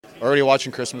already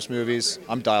watching Christmas movies.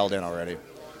 I'm dialed in already.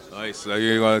 Nice.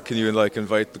 Can you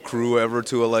invite the crew ever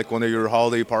to one of your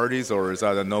holiday parties, or is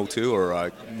that a no too? Or I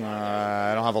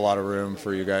don't have a lot of room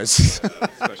for you guys.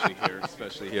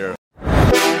 especially here.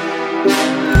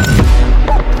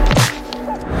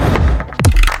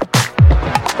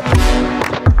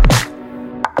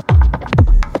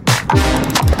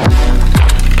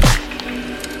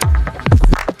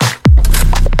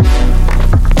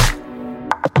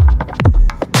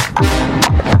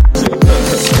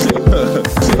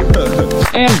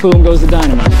 And boom goes the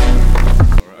dynamite.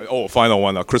 Oh, final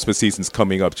one. Christmas season's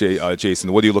coming up,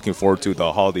 Jason. What are you looking forward to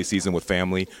the holiday season with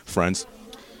family, friends?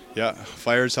 Yeah,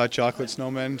 fires, hot chocolate,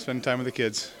 snowmen, spend time with the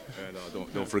kids. And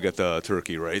don't forget the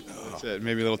turkey, right? That's it.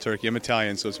 Maybe a little turkey. I'm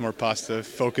Italian, so it's more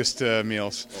pasta-focused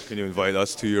meals. Well, can you invite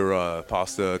us to your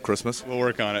pasta Christmas? We'll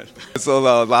work on it. So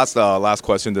last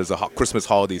question. There's a Christmas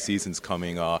holiday season's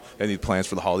coming. Any plans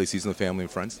for the holiday season with family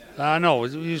and friends? No, we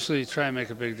usually try and make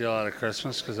a big deal out of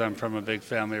Christmas because I'm from a big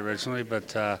family originally,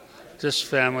 but just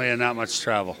family and not much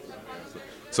travel.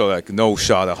 So no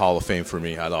shot at Hall of Fame for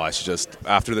me at all. I should just,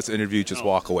 after this interview,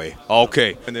 walk away.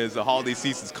 Okay. And as the holiday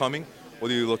season's coming,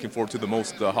 what are you looking forward to the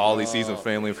most, the holiday season with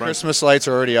family and friends? Christmas lights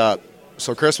are already up.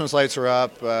 So Christmas lights are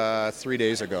up 3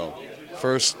 days ago.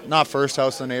 Not first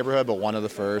house in the neighborhood, but one of the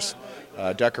first.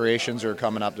 Decorations are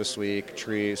coming up this week,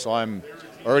 trees. So I'm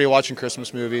already watching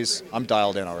Christmas movies. I'm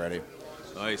dialed in already.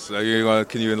 Nice.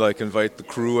 Can you invite the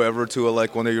crew ever to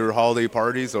one of your holiday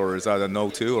parties, or is that a no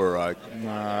too? Or I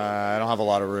don't have a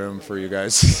lot of room for you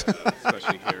guys.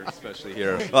 especially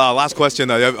here. Last question.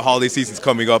 Holiday season's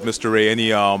coming up, Mr. Ray.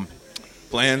 Any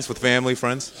plans with family,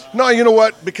 friends? No, you know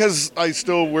what? Because I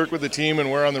still work with the team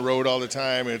and we're on the road all the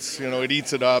time. It's it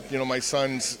eats it up. My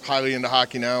son's highly into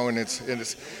hockey now, and it's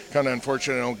kind of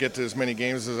unfortunate I don't get to as many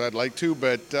games as I'd like to.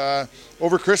 But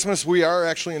over Christmas we are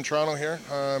actually in Toronto here,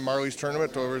 Marley's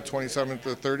tournament over 27th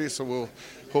to 30th. So we'll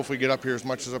hopefully get up here as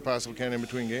much as I possibly can in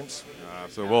between games.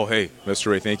 Hey,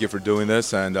 Mr. Ray, thank you for doing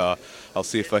this, and I'll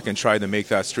see if I can try to make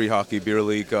that Street Hockey Beer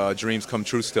League dreams come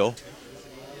true still.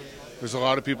 There's a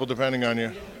lot of people depending on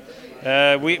you.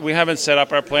 We haven't set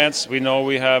up our plans. We know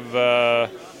we have a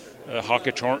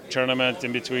hockey tournament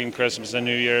in between Christmas and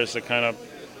New Year's that kind of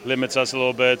limits us a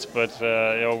little bit, but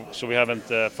so we haven't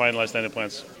finalized any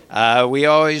plans. We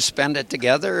always spend it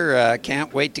together.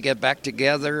 Can't wait to get back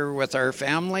together with our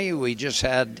family. We just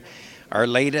had our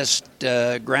latest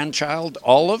grandchild,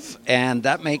 Olive, and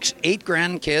that makes 8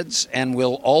 grandkids, and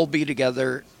we'll all be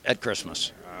together at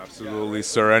Christmas. Absolutely,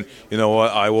 sir. And you know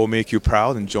what? I will make you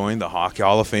proud and join the Hockey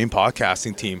Hall of Fame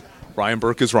podcasting team. Ryan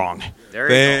Burke is wrong. There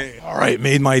you go. All right,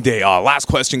 made my day. Last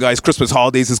question, guys. Christmas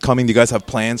holidays is coming. Do you guys have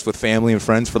plans with family and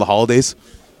friends for the holidays?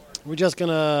 We're just going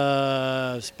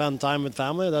to spend time with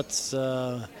family. That's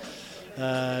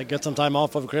get some time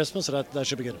off over Christmas, so that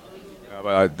should be good.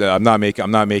 But I'm not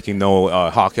making no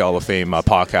Hockey Hall of Fame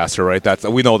podcaster, right?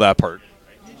 We know that part.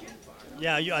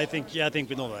 Yeah, I think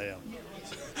we know that. Yeah.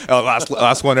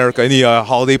 Last one, Eric. Any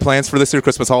holiday plans for this year,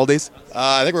 Christmas holidays?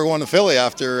 I think we're going to Philly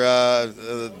after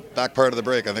the back part of the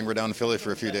break. I think we're down to Philly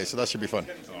for a few days, so that should be fun.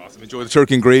 Awesome. Enjoy the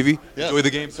turkey and gravy. Yes. Enjoy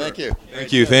the game, sir. Thank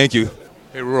you. Thank you.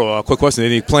 Hey, Rural, quick question.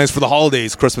 Any plans for the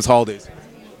holidays, Christmas holidays?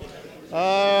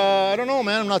 I don't know,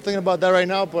 man. I'm not thinking about that right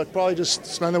now, but probably just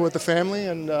spend it with the family,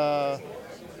 and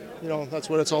that's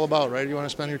what it's all about, right? You want to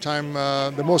spend your time,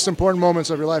 the most important moments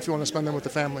of your life, you want to spend them with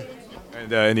the family.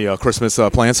 And any Christmas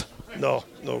plans? No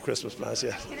Christmas plans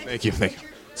yet. Thank you.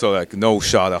 So no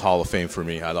shot at Hall of Fame for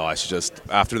me at all. I should just,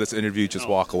 after this interview,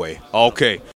 walk away.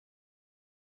 Okay.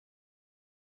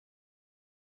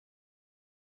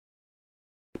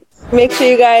 Make sure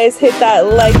you guys hit that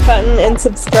like button and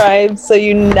subscribe so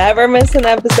you never miss an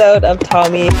episode of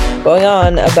Tommy going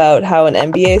on about how an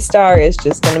NBA star is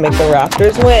just going to make the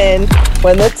Raptors win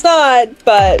when it's not.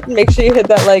 But make sure you hit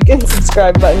that like and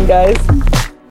subscribe button, guys.